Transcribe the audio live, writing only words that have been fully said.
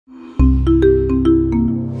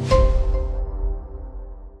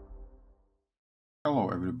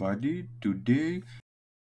everybody. Today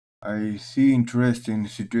I see interesting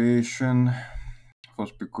situation for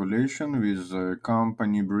speculation with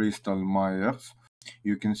company Bristol Myers.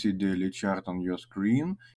 You can see daily chart on your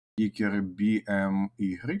screen, ticker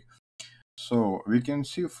BMY. So we can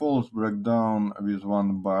see false breakdown with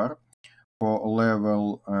one bar for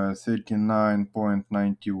level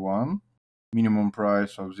 39.91, minimum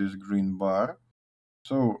price of this green bar.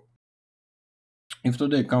 So if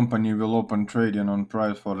today company will open trading on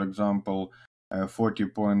price, for example,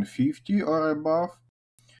 40.50 or above,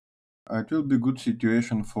 it will be good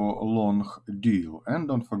situation for a long deal. And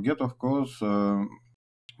don't forget, of course,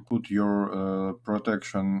 put your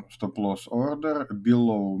protection stop loss order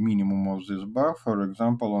below minimum of this bar, for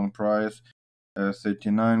example, on price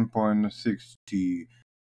 39.60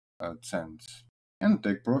 cents, and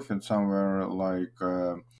take profit somewhere like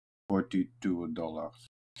 $42.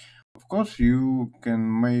 Of course, you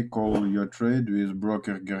can make all your trade with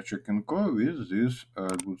broker Gerchik Co with this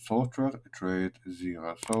good software Trade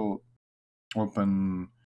Zero. So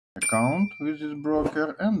open account with this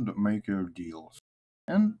broker and make your deals.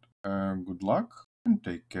 And good luck and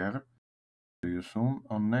take care. See you soon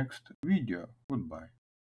on next video. Goodbye.